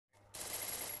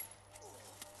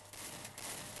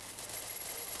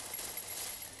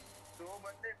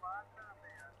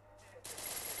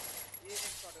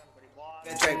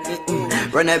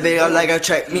Run that big up like a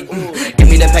track me. Give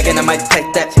me the pack and I might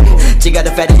pack that. She got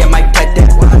a fatty, I might pack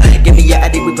that. Give me your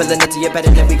addy, we pullin' it to your bed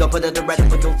and then we gon' put it to red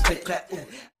and we go click clap.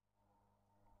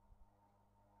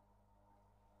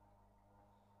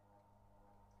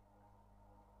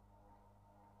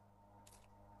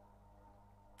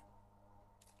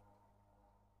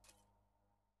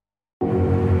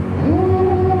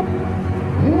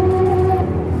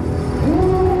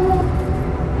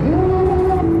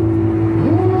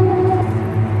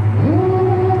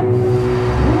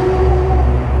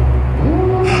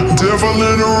 Devil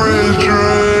in a red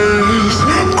dress,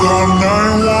 call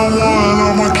 911,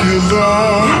 I'm a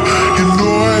killer. You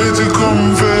know I hate to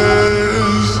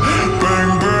confess.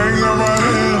 Bang bang, got my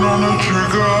hand on the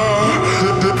trigger.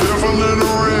 The devil in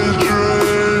a red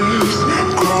dress,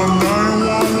 call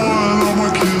 911, I'm a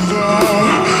killer.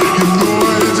 You know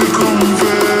I hate to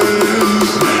confess.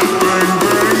 Bang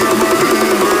bang, got my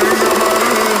hand,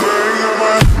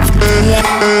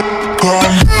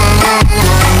 call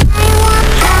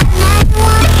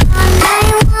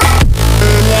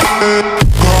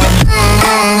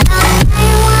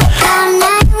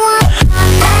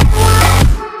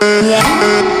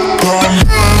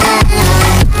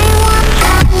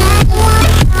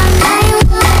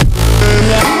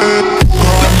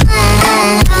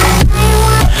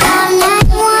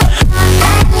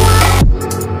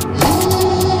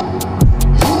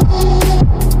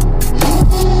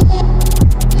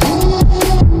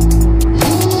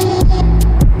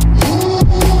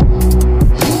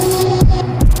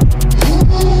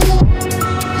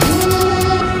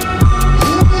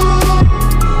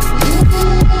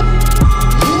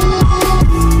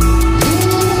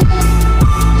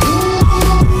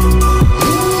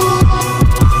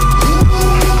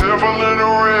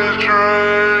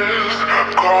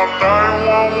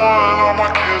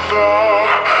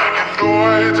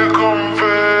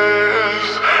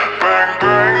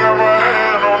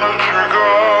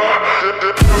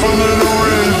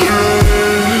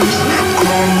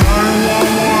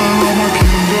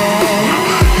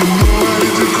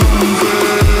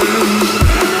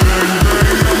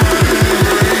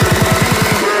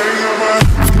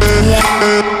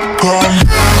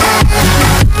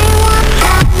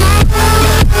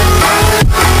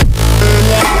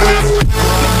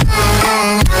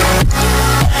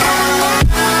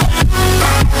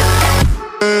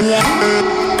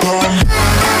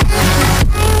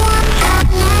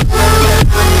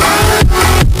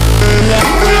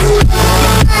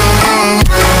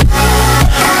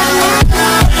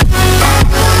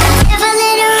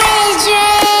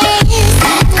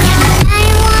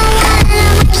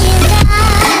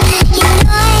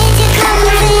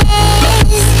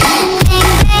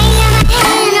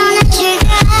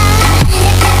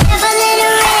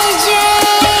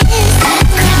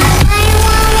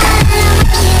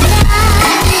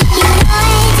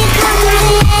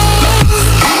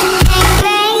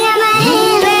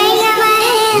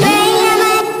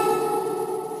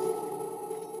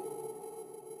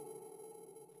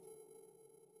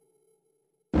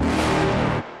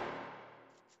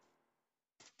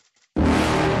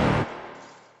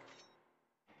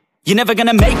You're never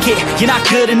gonna make it, you're not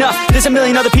good enough. There's a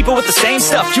million other people with the same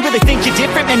stuff. You really think you're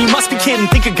different? Man, you must be kidding.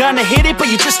 Think you're gonna hit it,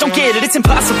 but you just don't get it. It's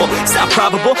impossible, it's not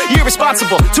probable, you're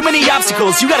irresponsible. Too many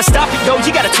obstacles, you gotta stop it, yo.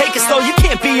 You gotta take it slow, you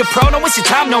can't be a pro. Don't waste your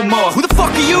time no more. Who the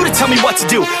fuck are you to tell me what to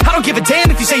do? I don't give a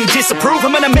damn if you say you disapprove.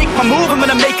 I'm gonna make my move, I'm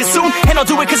gonna make it soon. And I'll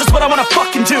do it cause it's what I wanna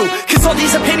fucking do. Cause all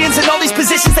these opinions and all these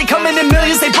positions, they come in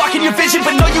millions, they blocking your vision.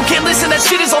 But no, you can't listen, that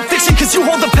shit is all fiction. Cause you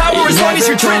hold the power as long as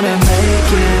you're driven.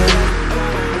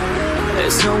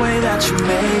 There's no way that you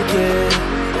make it.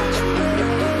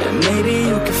 And maybe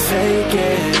you can fake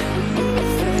it,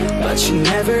 but you're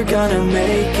never gonna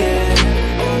make it.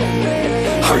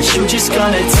 Are you just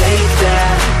gonna take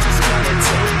that?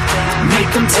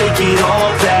 Make them take it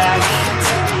all back.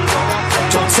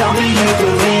 Don't tell me you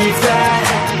believe that.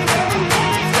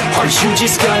 Are you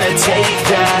just gonna take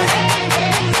that?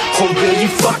 Or will you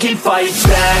fucking fight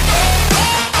back?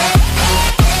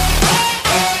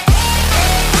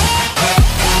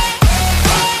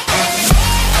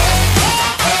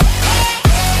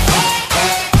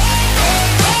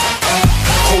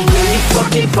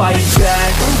 Fight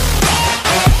back.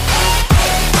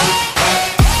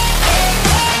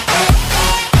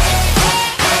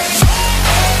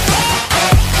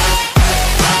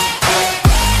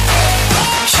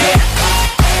 Yeah.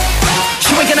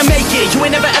 You ain't gonna make it, you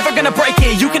ain't never ever gonna break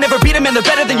it. You can never beat him and they're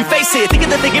better than you face it.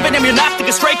 Thinking that they give a damn, you're not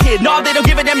thinking straight, kid. No, they don't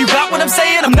give a damn, you got what I'm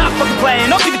saying? I'm not fucking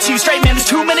playing, I'll give it to you straight, man. There's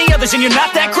too many others and you're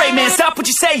not that great, man. Stop what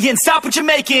you're saying, stop what you're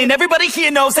making. Everybody here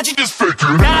knows that you just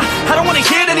faking. Nah, I don't wanna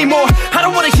hear it anymore, I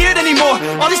don't wanna hear it anymore.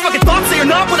 All these fucking thoughts, they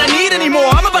are not what I need anymore.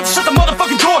 I'm about to shut the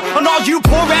motherfucking door on all you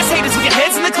poor ass haters with your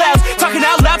heads in the clouds, talking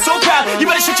out loud so proud. You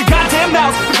better shut your goddamn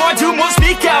mouth before I do more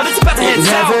speak out. It's about to head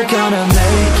south. You're never gonna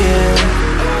make it.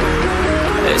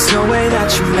 There's no way that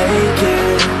you make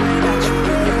it.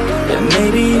 And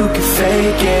maybe you can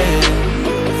fake it,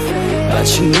 but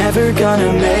you're never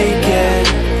gonna make it.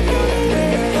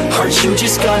 Aren't you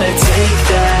just gonna take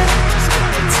that?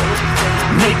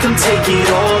 Make them take it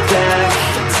all back.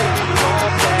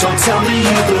 Don't tell me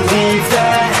you believe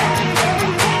that.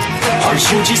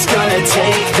 Aren't you just gonna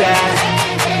take that?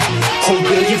 Or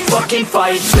will you fucking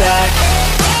fight back?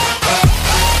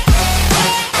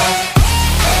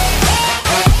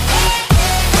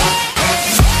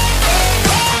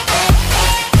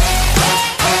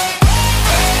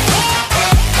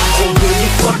 Or will you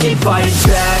fucking fight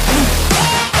back?